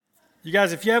You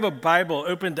guys, if you have a Bible,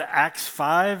 open to Acts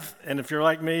 5, and if you're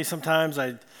like me, sometimes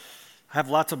I have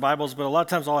lots of Bibles, but a lot of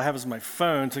times all I have is my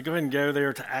phone, so go ahead and go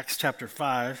there to Acts chapter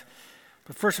 5.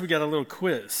 But first we got a little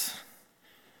quiz.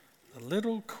 A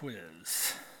little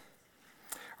quiz.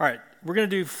 All right, we're going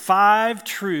to do 5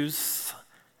 truths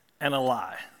and a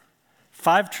lie.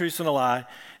 5 truths and a lie.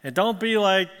 And don't be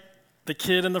like the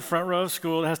kid in the front row of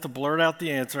school that has to blurt out the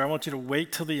answer. I want you to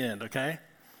wait till the end, okay?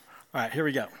 All right, here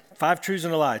we go. 5 truths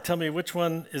and a lie. Tell me which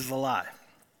one is the lie.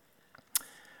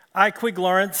 I, Quig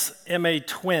Lawrence, am a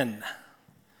twin.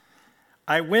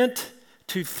 I went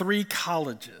to 3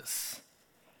 colleges.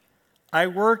 I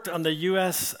worked on the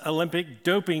U.S. Olympic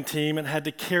doping team and had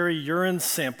to carry urine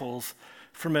samples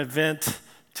from event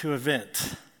to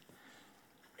event.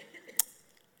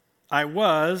 I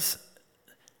was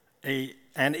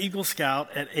an Eagle Scout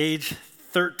at age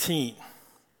 13.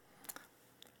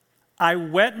 I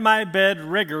wet my bed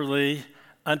regularly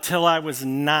until I was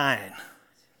 9.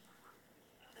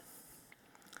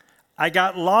 I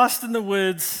got lost in the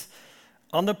woods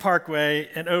on the parkway,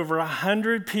 and over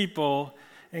 100 people,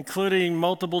 including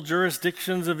multiple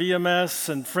jurisdictions of EMS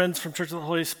and friends from Church of the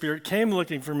Holy Spirit, came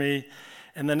looking for me,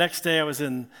 and the next day I was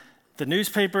in the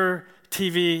newspaper,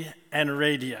 TV, and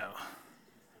radio.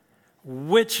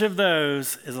 Which of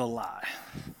those is a lie?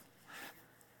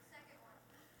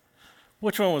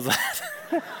 Which one was that?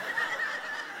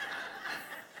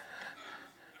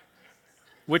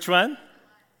 Which one?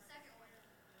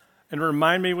 And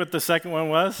remind me what the second one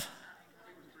was?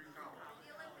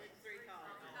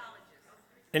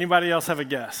 Anybody else have a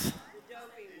guess?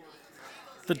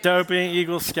 The doping,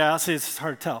 Eagle Scout. See, it's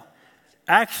hard to tell.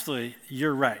 Actually,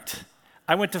 you're right.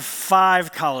 I went to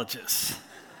 5 colleges.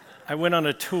 I went on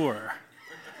a tour.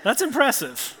 That's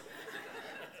impressive.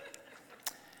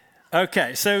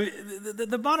 Okay, so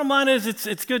the bottom line is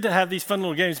it's good to have these fun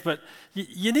little games, but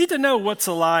you need to know what's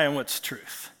a lie and what's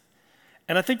truth.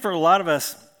 And I think for a lot of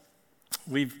us,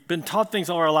 we've been taught things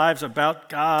all our lives about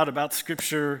God, about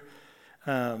Scripture,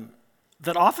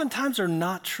 that oftentimes are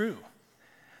not true.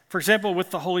 For example, with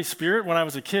the Holy Spirit, when I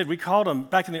was a kid, we called him,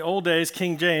 back in the old days,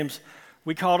 King James,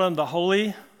 we called him the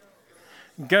Holy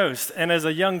Ghost. And as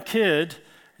a young kid,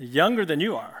 younger than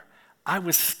you are, I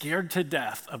was scared to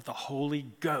death of the Holy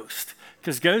Ghost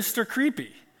because ghosts are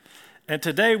creepy. And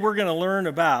today we're going to learn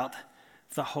about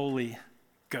the Holy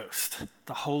Ghost,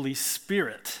 the Holy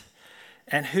Spirit,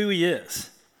 and who he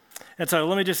is. And so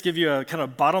let me just give you a kind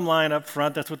of bottom line up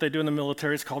front. That's what they do in the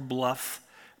military. It's called bluff.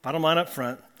 Bottom line up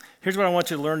front. Here's what I want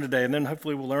you to learn today, and then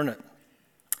hopefully we'll learn it.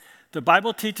 The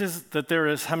Bible teaches that there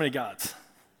is how many gods?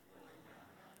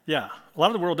 Yeah, a lot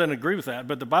of the world doesn't agree with that,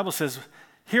 but the Bible says,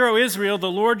 "Hear, O Israel, the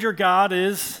Lord your God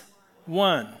is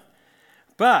one."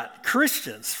 But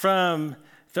Christians from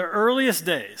the earliest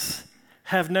days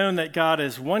have known that God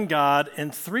is one God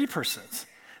in 3 persons.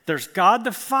 There's God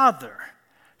the Father,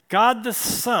 God the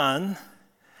Son,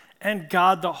 and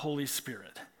God the Holy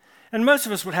Spirit. And most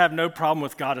of us would have no problem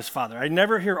with God as Father. I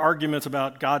never hear arguments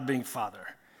about God being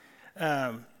Father.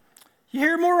 You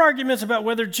hear more arguments about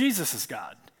whether Jesus is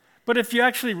God. But if you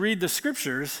actually read the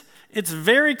Scriptures, it's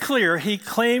very clear he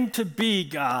claimed to be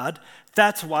God.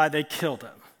 That's why they killed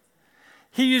him.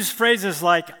 He used phrases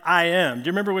like, "I am." Do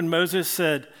you remember when Moses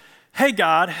said, "Hey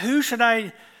God, who should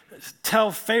I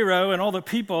tell Pharaoh and all the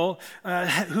people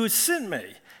who sent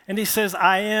me?" And he says,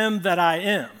 "I am that I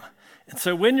am." And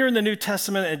so when you're in the New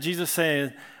Testament and Jesus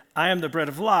saying, "I am the bread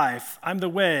of life, I'm the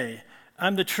way,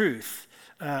 I'm the truth,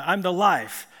 I'm the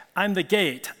life, I'm the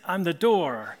gate, I'm the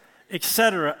door,"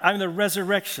 etc., "I'm the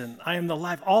resurrection, I am the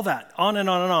life," all that, on and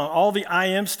on and on, all the "I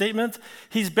am" statements,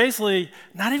 he's basically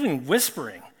not even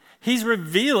whispering. He's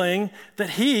revealing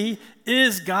that he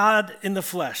is God in the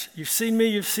flesh. You've seen me,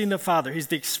 you've seen the Father. He's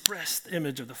the expressed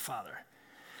image of the Father.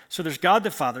 So there's God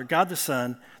the Father, God the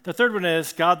Son. The third one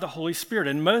is God the Holy Spirit.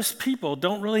 And most people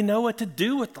don't really know what to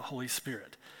do with the Holy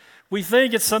Spirit. We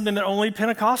think it's something that only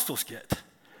Pentecostals get.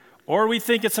 Or we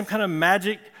think it's some kind of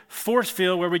magic force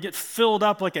field where we get filled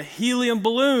up like a helium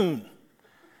balloon.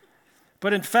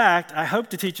 But in fact, I hope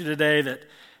to teach you today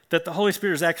that the Holy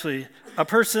Spirit is actually a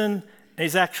person, and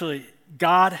he's actually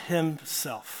God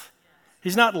himself.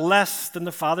 He's not less than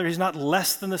the Father. He's not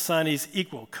less than the Son. He's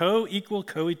equal,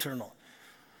 co-eternal.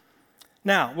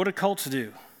 Now, what do cults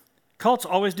do? Cults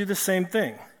always do the same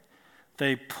thing.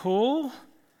 They pull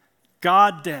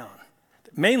God down,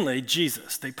 mainly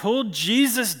Jesus. They pull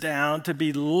Jesus down to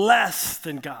be less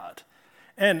than God.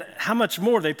 And how much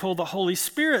more they pull the Holy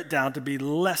Spirit down to be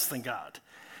less than God.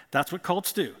 That's what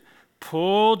cults do.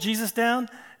 Pull Jesus down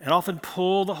and often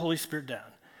pull the Holy Spirit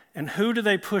down. And who do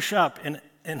they push up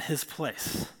in his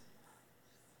place?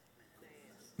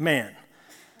 Man.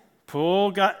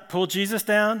 pull Jesus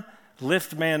down,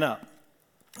 lift man up.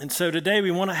 And so today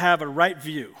we want to have a right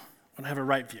view.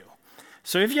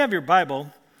 So if you have your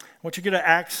Bible, I want you to go to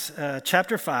Acts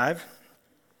chapter 5,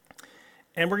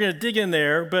 and we're going to dig in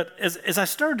there. But as I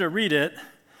started to read it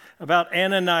about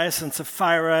Ananias and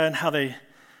Sapphira and how they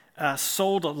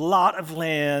sold a lot of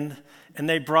land, and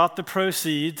they brought the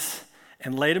proceeds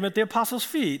and laid them at the apostles'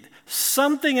 feet,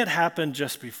 something had happened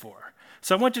just before.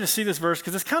 So I want you to see this verse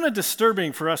because it's kind of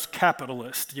disturbing for us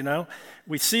capitalists, you know?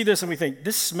 We see this and we think,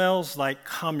 this smells like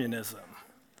communism.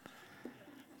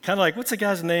 Kind of like, what's the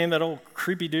guy's name, that old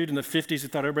creepy dude in the 50s who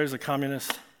thought everybody was a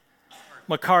communist?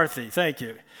 McCarthy, thank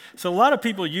you. So a lot of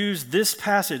people use this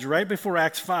passage right before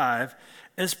Acts 5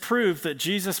 as proof that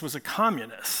Jesus was a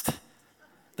communist.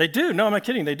 They do. No, I'm not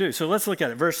kidding. They do. So let's look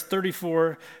at it. Verse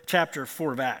 34, chapter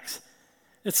 4 of Acts.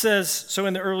 It says, so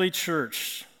in the early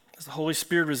church, as the Holy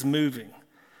Spirit was moving,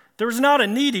 there was not a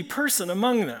needy person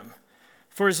among them.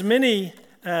 For as many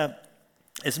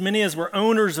as were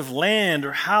owners of land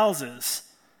or houses,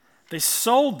 they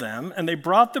sold them, and they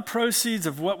brought the proceeds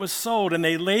of what was sold, and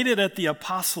they laid it at the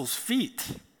apostles'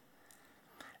 feet.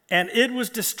 And it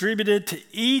was distributed to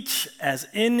each as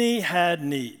any had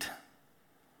need.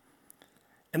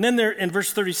 And then there, in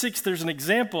verse 36, there's an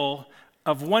example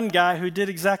of one guy who did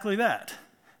exactly that.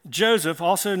 Joseph,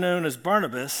 also known as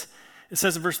Barnabas, it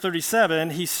says in verse 37,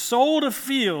 he sold a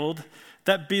field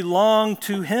that belonged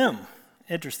to him.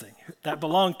 Interesting, that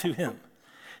belonged to him.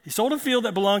 He sold a field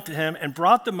that belonged to him and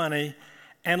brought the money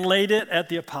and laid it at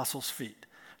the apostles' feet.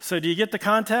 So do you get the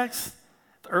context?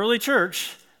 The early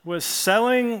church was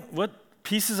selling what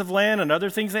pieces of land and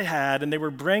other things they had, and they were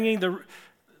bringing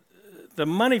the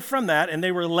money from that, and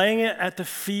they were laying it at the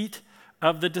feet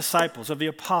of the disciples, of the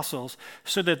apostles,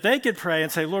 so that they could pray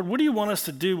and say, Lord, what do you want us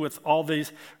to do with all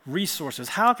these resources?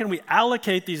 How can we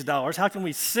allocate these dollars? How can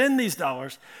we send these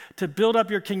dollars to build up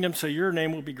your kingdom so your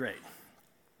name will be great?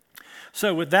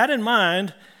 So with that in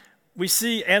mind, we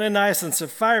see Ananias and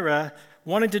Sapphira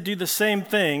wanting to do the same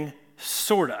thing,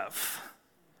 sort of,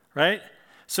 right?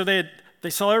 So they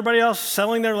saw everybody else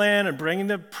selling their land and bringing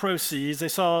the proceeds. They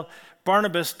saw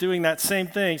Barnabas doing that same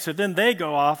thing. So then they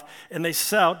go off and they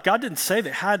sell. God didn't say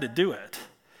they had to do it,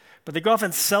 but they go off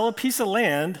and sell a piece of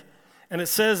land. And it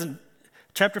says in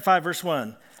chapter 5, verse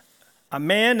 1, a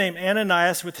man named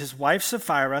Ananias with his wife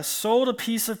Sapphira sold a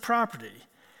piece of property.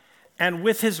 And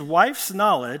with his wife's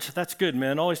knowledge, that's good,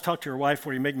 men. Always talk to your wife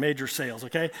before you make major sales,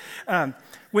 okay?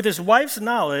 With his wife's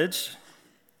knowledge,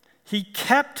 he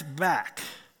kept back.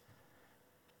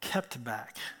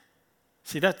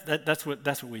 See, that's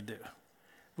what we do.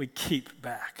 We keep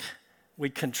back.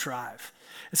 We contrive.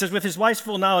 It says, with his wife's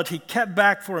full knowledge, he kept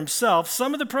back for himself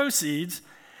some of the proceeds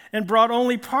and brought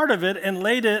only part of it and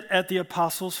laid it at the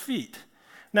apostles' feet.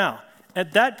 Now,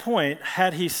 at that point,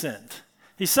 had he sinned?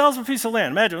 He sells a piece of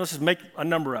land. Imagine, let's just make a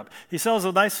number up. He sells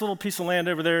a nice little piece of land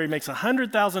over there. He makes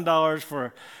 $100,000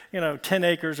 for, 10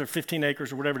 acres or 15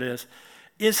 acres or whatever it is.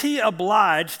 Is he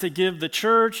obliged to give the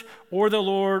church or the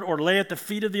Lord or lay at the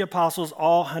feet of the apostles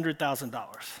all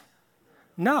 $100,000?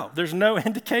 No, there's no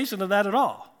indication of that at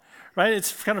all, right?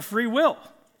 It's kind of free will.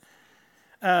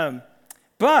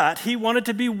 But he wanted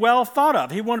to be well thought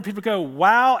of. He wanted people to go,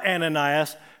 wow,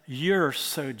 Ananias, you're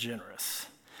so generous.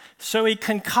 So he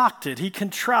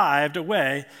contrived a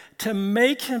way to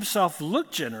make himself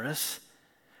look generous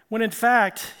when in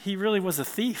fact he really was a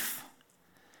thief.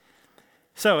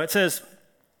 So it says,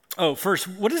 first,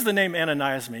 what does the name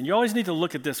Ananias mean? You always need to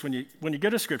look at this when you go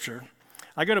to Scripture.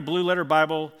 I go to Blue Letter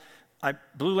Bible,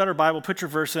 put your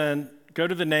verse in, go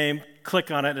to the name, click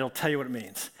on it, and it'll tell you what it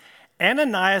means.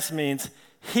 Ananias means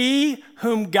he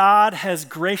whom God has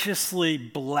graciously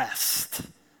blessed.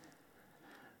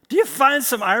 Do you find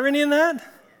some irony in that?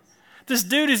 This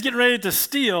dude is getting ready to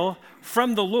steal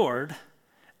from the Lord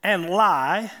and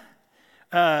lie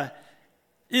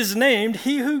is named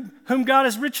he whom God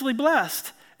has richly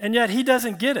blessed, and yet he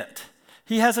doesn't get it.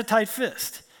 He has a tight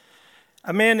fist.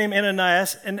 A man named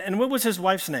Ananias, and what was his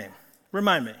wife's name?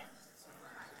 Remind me.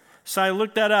 So I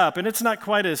looked that up, and it's not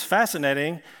quite as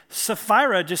fascinating.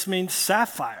 Sapphira just means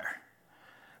sapphire.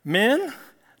 Men,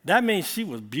 that means she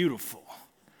was beautiful.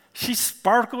 She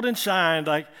sparkled and shined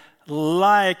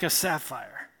like a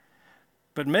sapphire.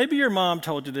 But maybe your mom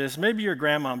told you this, maybe your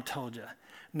grandmom told you.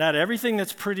 Not everything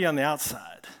that's pretty on the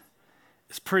outside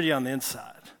is pretty on the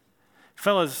inside.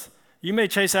 Fellas, you may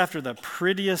chase after the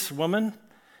prettiest woman,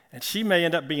 and she may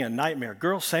end up being a nightmare.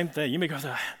 Girls, same thing. You may go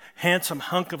to a handsome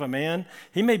hunk of a man.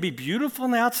 He may be beautiful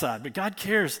on the outside, but God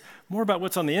cares more about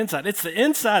what's on the inside. It's the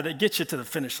inside that gets you to the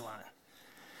finish line.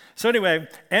 So anyway,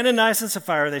 Ananias and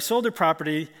Sapphira, they sold their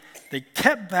property. They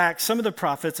kept back some of the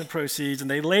profits and proceeds,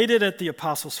 and they laid it at the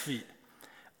apostles' feet.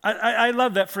 I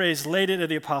love that phrase, laid it at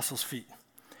the apostles' feet.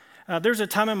 There's a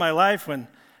time in my life when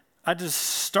I just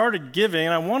started giving,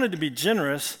 and I wanted to be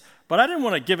generous, but I didn't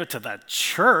want to give it to the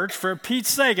church. For Pete's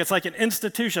sake, it's like an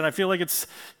institution. I feel like it's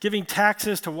giving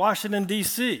taxes to Washington,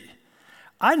 D.C.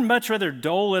 I'd much rather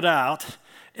dole it out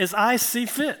as I see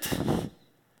fit.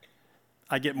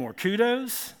 I get more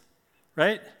kudos,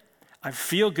 right? I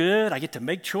feel good. I get to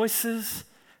make choices.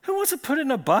 Who wants to put it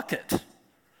in a bucket?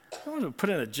 Who wants to put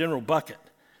it in a general bucket?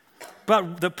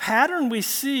 But the pattern we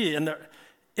see in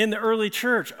the early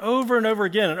church over and over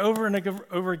again and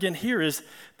over again here is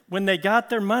when they got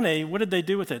their money, what did they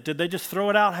do with it? Did they just throw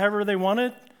it out however they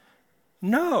wanted?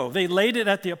 No, they laid it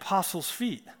at the apostles'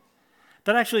 feet.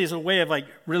 That actually is a way of like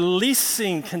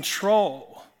releasing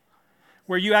control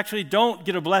where you actually don't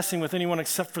get a blessing with anyone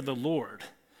except for the Lord.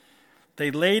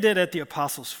 They laid it at the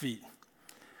apostles' feet.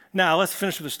 Now, let's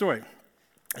finish with the story.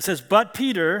 It says, but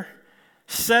Peter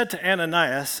said to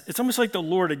Ananias, it's almost like the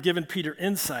Lord had given Peter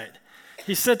insight.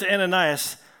 He said to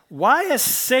Ananias, why has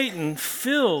Satan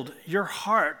filled your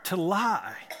heart to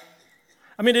lie?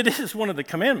 I mean, it is one of the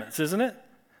commandments, isn't it?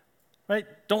 Right?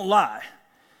 Don't lie.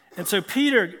 And so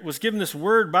Peter was given this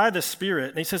word by the Spirit,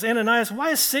 and he says, Ananias, why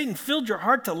has Satan filled your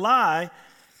heart to lie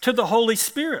to the Holy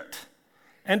Spirit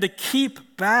and to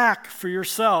keep back for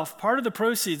yourself part of the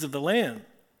proceeds of the land?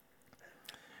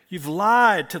 You've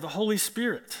lied to the Holy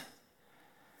Spirit.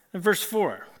 In verse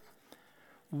 4,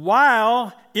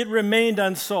 while it remained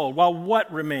unsold. While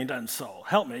what remained unsold?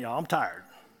 Help me, y'all. I'm tired.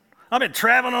 I've been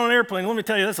traveling on an airplane. Let me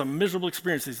tell you, that's a miserable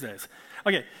experience these days.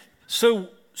 Okay, so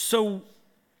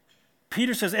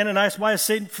Peter says, Ananias, why has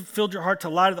Satan filled your heart to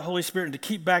lie to the Holy Spirit and to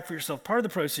keep back for yourself part of the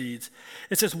proceeds?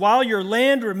 It says, while your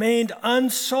land remained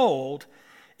unsold,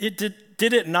 did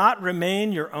it not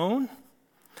remain your own?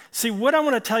 See, what I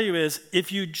want to tell you is,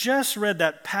 if you just read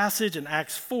that passage in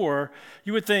Acts 4,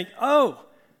 you would think, oh,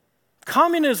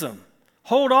 communism,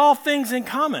 hold all things in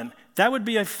common. That would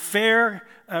be a fair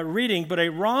reading, but a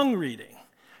wrong reading,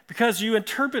 because you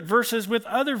interpret verses with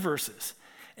other verses.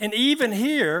 And even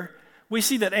here, we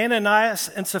see that Ananias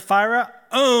and Sapphira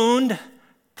owned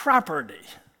property.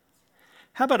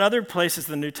 How about other places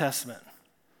in the New Testament?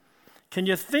 Can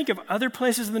you think of other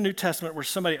places in the New Testament where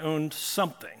somebody owned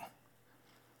something?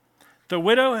 The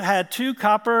widow had 2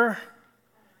 copper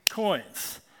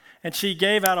coins, and she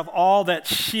gave out of all that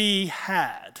she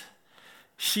had.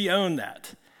 She owned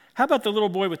that. How about the little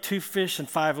boy with 2 fish and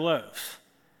 5 loaves?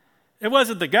 It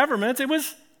wasn't the government's, it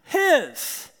was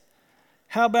his.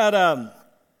 How about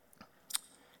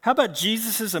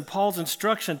Jesus' and Paul's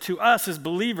instruction to us as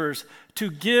believers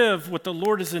to give what the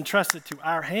Lord has entrusted to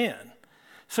our hand?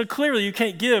 So clearly you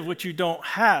can't give what you don't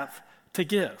have to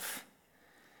give.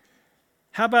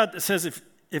 How about it says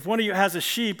if one of you has a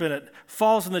sheep and it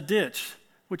falls in the ditch,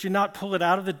 would you not pull it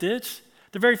out of the ditch?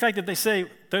 The very fact that they say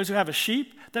those who have a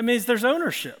sheep, that means there's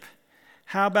ownership.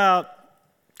 How about,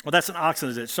 well, that's an ox in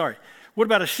the ditch, sorry. What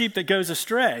about a sheep that goes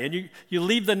astray and you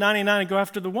leave the 99 and go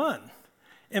after the one?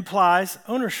 Implies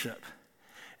ownership.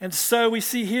 And so we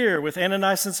see here with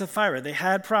Ananias and Sapphira, they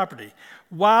had property.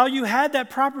 While you had that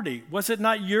property, was it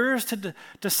not yours to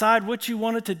decide what you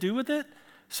wanted to do with it?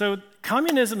 So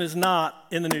communism is not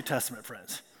in the New Testament,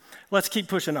 friends. Let's keep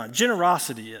pushing on.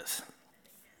 Generosity is.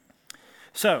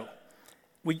 So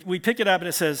we pick it up and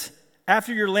it says,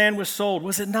 after your land was sold,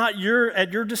 was it not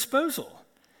at your disposal?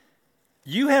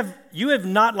 You have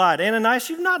not lied. Ananias,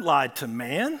 you've not lied to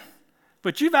man,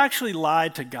 but you've actually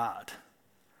lied to God.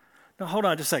 Now hold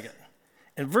on just a second.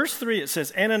 In verse 3 it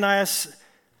says, Ananias,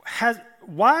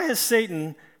 why has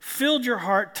Satan filled your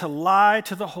heart to lie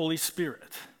to the Holy Spirit?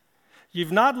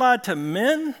 You've not lied to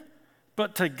men,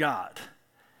 but to God.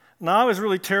 Now, I was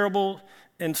really terrible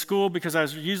in school because I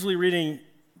was usually reading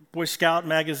Boy Scout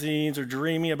magazines or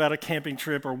dreaming about a camping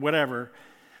trip or whatever.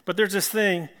 But there's this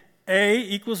thing, A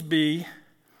equals B,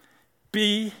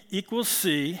 B equals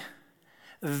C.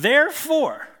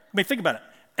 Therefore, think about it.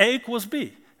 A equals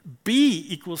B. B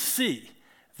equals C.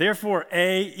 Therefore,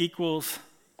 A equals...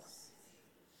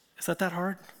 Is that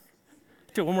hard?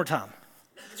 Do it one more time.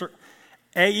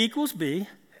 A equals B,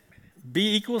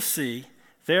 B equals C,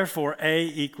 therefore A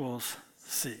equals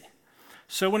C.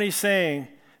 So when he's saying,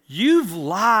 you've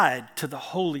lied to the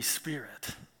Holy Spirit,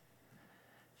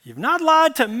 you've not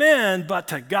lied to men, but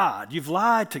to God. You've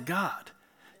lied to God.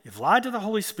 You've lied to the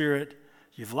Holy Spirit.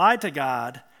 You've lied to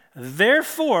God.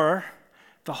 Therefore,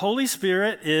 the Holy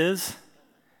Spirit is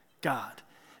God.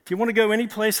 If you want to go any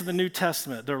place in the New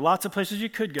Testament, there are lots of places you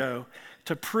could go.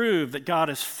 to prove that God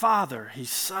is Father, He's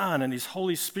Son, and He's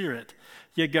Holy Spirit,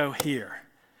 you go here.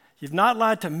 You've not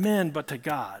lied to men, but to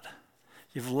God.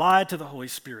 You've lied to the Holy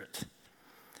Spirit.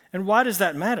 And why does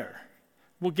that matter?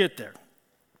 We'll get there.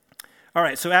 All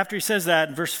right, so after he says that,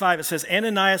 in verse 5, it says,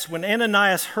 when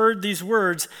Ananias heard these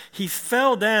words, he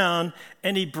fell down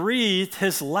and he breathed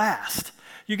his last.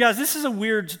 You guys, this is a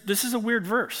weird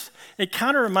verse. It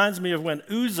kind of reminds me of when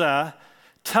Uzzah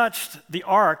touched the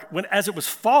ark as it was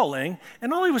falling,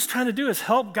 and all he was trying to do is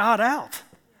help God out.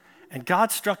 And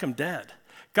God struck him dead.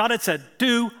 God had said,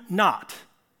 do not.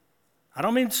 I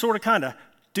don't mean sort of, kind of.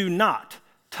 Do not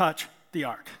touch the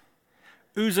ark.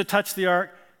 Uzzah touched the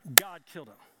ark. God killed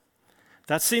him.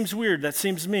 That seems weird. That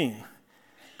seems mean.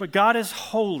 But God is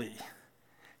holy.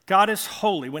 God is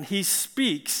holy. When He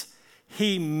speaks,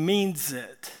 He means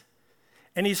it.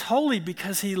 And He's holy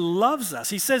because He loves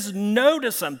us. He says no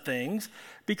to some things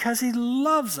because He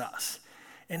loves us.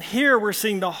 And here we're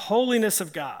seeing the holiness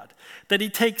of God, that He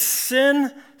takes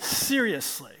sin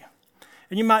seriously.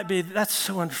 And you might be, that's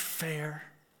so unfair.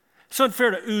 So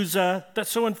unfair to Uzzah.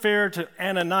 That's so unfair to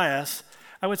Ananias.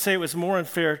 I would say it was more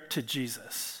unfair to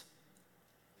Jesus.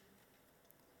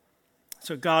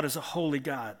 So God is a holy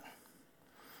God.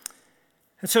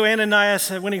 And so Ananias,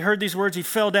 when he heard these words, he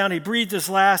fell down, he breathed his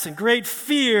last, and great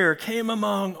fear came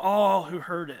among all who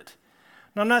heard it.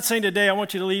 Now, I'm not saying today I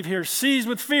want you to leave here seized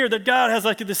with fear that God has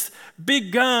like this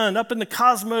big gun up in the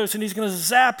cosmos and He's going to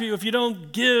zap you if you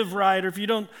don't give right or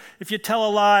if you tell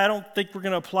a lie. I don't think we're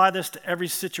going to apply this to every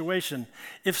situation.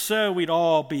 If so, we'd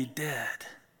all be dead.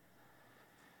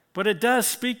 But it does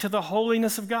speak to the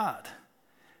holiness of God,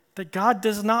 that God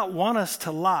does not want us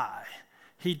to lie.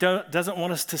 He doesn't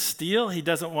want us to steal. He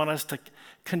doesn't want us to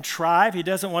contrive. He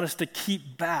doesn't want us to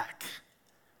keep back.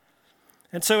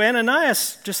 And so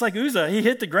Ananias, just like Uzzah, he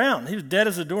hit the ground. He was dead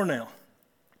as a doornail.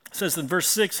 It says in verse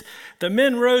 6, the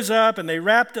men rose up and they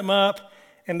wrapped him up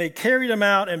and they carried him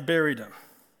out and buried him.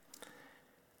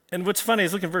 And what's funny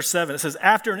is look in verse 7. It says,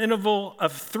 after an interval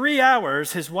of 3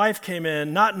 hours, his wife came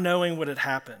in, not knowing what had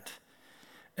happened.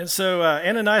 And so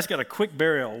Ananias got a quick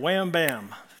burial. Wham,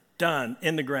 bam, done,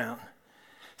 in the ground.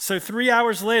 So 3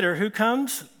 hours later, who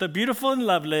comes? The beautiful and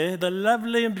lovely, the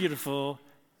lovely and beautiful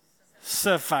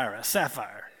Sapphira.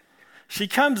 She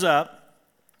comes up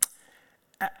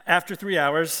after 3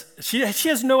 hours. She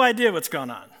has no idea what's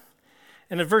going on.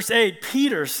 And in verse 8,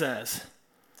 Peter says,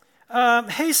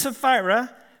 hey,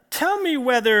 Sapphira, tell me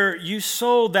whether you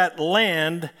sold that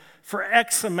land for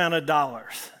X amount of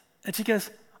dollars. And she goes,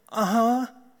 uh-huh.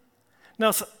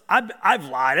 Now, so I've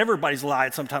lied. Everybody's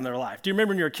lied sometime in their life. Do you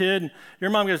remember when you were a kid and your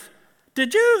mom goes,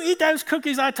 did you eat those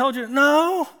cookies I told you?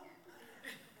 No.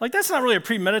 Like, that's not really a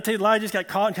premeditated lie. You just got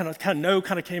caught and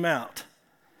kind of came out.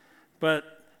 But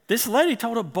this lady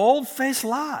told a bold-faced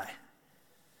lie.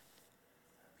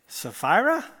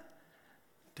 Sapphira,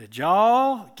 did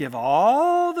y'all give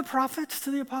all the profits to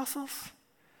the apostles?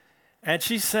 And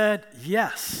she said,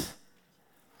 yes.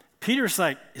 Peter's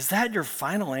like, is that your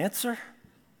final answer?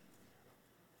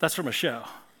 That's from a show.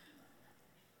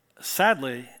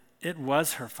 Sadly, it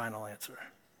was her final answer.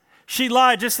 She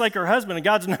lied just like her husband, and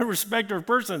God's no respecter of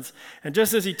persons. And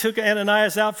just as He took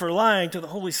Ananias out for lying to the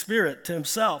Holy Spirit, to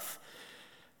Himself,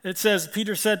 it says,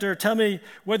 Peter said to her, tell me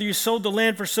whether you sold the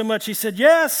land for so much. He said,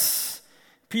 yes.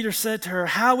 Peter said to her,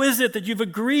 how is it that you've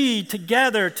agreed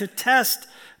together to test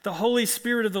the Holy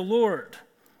Spirit of the Lord?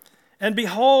 And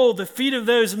behold, the feet of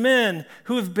those men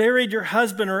who have buried your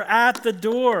husband are at the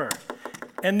door,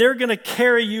 and they're going to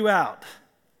carry you out.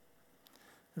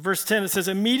 In verse 10, it says,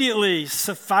 immediately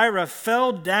Sapphira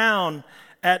fell down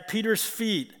at Peter's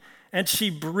feet, and she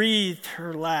breathed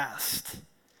her last.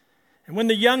 And when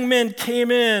the young men came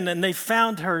in and they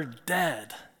found her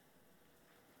dead,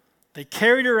 they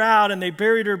carried her out and they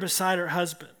buried her beside her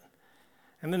husband.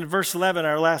 And then in verse 11,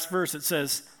 our last verse, it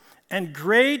says, and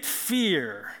great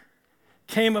fear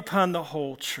came upon the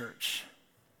whole church.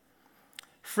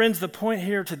 Friends, the point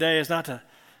here today is not to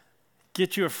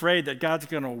get you afraid that God's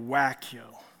going to whack you.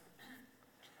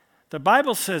 The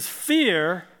Bible says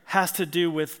fear has to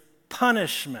do with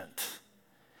punishment.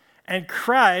 And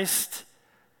Christ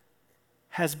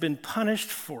has been punished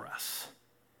for us.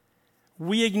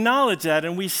 We acknowledge that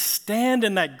and we stand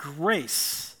in that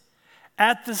grace.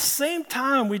 At the same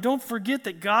time, we don't forget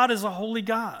that God is a holy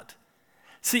God.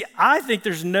 See, I think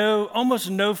there's almost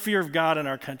no fear of God in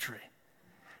our country.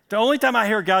 The only time I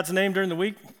hear God's name during the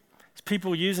week is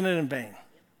people using it in vain.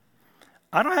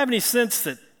 I don't have any sense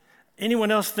that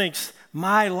anyone else thinks,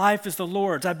 my life is the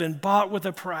Lord's. I've been bought with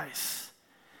a price.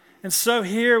 And so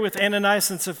here with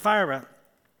Ananias and Sapphira,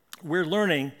 we're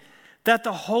learning that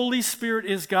the Holy Spirit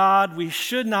is God, we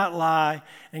should not lie,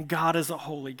 and God is a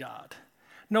holy God.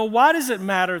 Now, why does it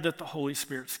matter that the Holy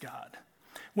Spirit's God?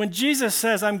 When Jesus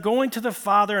says, I'm going to the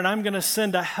Father and I'm going to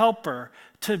send a helper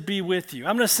to be with you,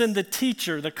 I'm going to send the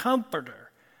teacher, the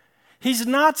comforter, he's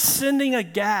not sending a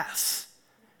gas.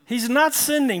 He's not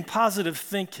sending positive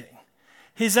thinking.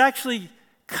 He's actually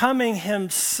coming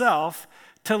himself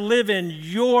to live in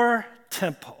your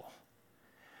temple.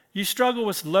 You struggle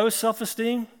with low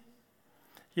self-esteem?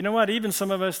 You know what? Even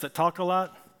some of us that talk a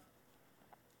lot,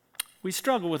 we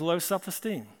struggle with low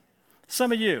self-esteem.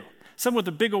 Some of you, some with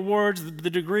the big awards, the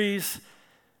degrees,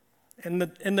 in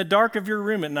the dark of your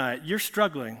room at night, you're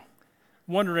struggling,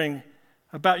 wondering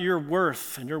about your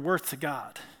worth and your worth to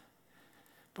God.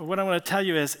 But what I want to tell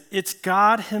you is, it's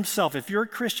God himself. If you're a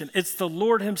Christian, it's the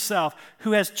Lord himself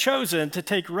who has chosen to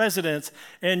take residence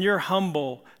in your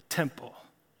humble temple.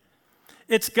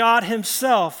 It's God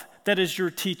himself that is your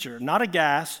teacher, not a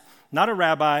gas, not a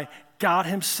rabbi. God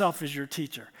himself is your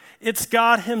teacher. It's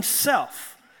God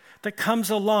himself that comes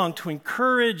along to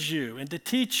encourage you and to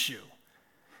teach you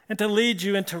and to lead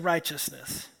you into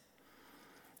righteousness.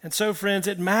 And so, friends,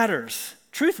 it matters.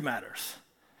 Truth matters.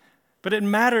 But it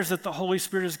matters that the Holy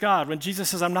Spirit is God. When Jesus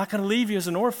says, I'm not going to leave you as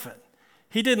an orphan,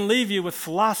 he didn't leave you with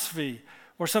philosophy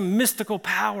or some mystical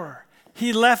power.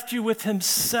 He left you with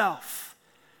himself.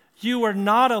 You are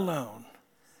not alone.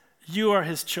 You are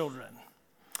his children.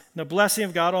 The blessing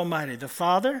of God Almighty, the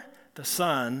Father, the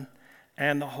Son,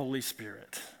 and the Holy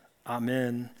Spirit.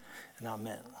 Amen and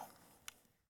amen.